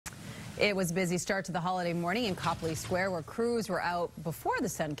It was a busy start to the holiday morning in Copley Square, where crews were out before the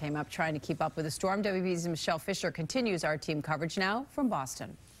sun came up trying to keep up with the storm. WBZ's Michelle Fisher continues our team coverage now from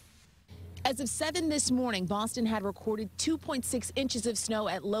Boston. As of 7 this morning, Boston had recorded 2.6 inches of snow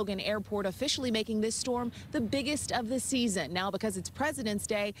at Logan Airport, officially making this storm the biggest of the season. Now, because it's President's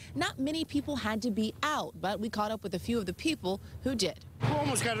Day, not many people had to be out, but we caught up with a few of the people who did. We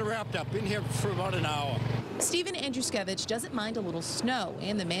almost got it wrapped up. Been here for about an hour. Stephen Andruskevich doesn't mind a little snow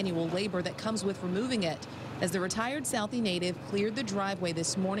and the manual labor that comes with removing it. As the retired Southie native cleared the driveway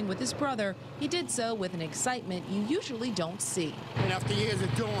this morning with his brother, he did so with an excitement you usually don't see. And after years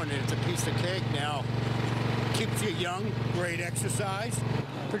of doing it, it's a piece of cake now. Keeps you young, great exercise.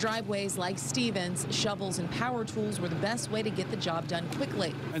 For driveways like Stevens, shovels and power tools were the best way to get the job done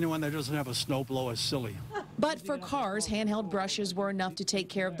quickly. Anyone that doesn't have a snowblower is silly. But for cars, handheld brushes were enough to take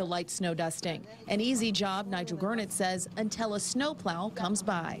care of the light snow dusting. An easy job, Nigel Gurnett says, until a snowplow comes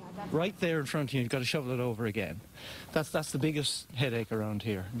by. Right there in front of you, you've got to shovel it over again. That's the biggest headache around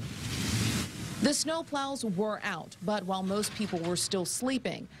here. The snowplows were out, but while most people were still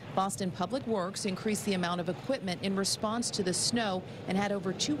sleeping, Boston Public Works increased the amount of equipment in response to the snow and had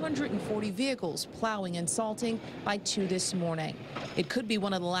over 240 vehicles plowing and salting by 2 this morning. It could be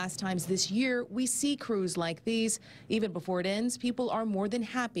one of the last times this year we see crews like these. Even before it ends, people are more than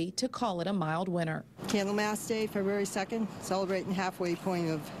happy to call it a mild winter. Candlemas Day, February 2nd, celebrating halfway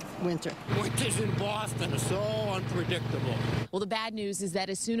point of winter. Winters in Boston are so unpredictable. Well, the bad news is that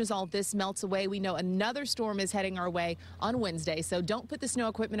as soon as all this melts away, we know another storm is heading our way on Wednesday, so don't put the snow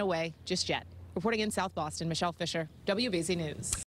equipment away just yet. Reporting in South Boston, Michelle Fisher, WBZ News.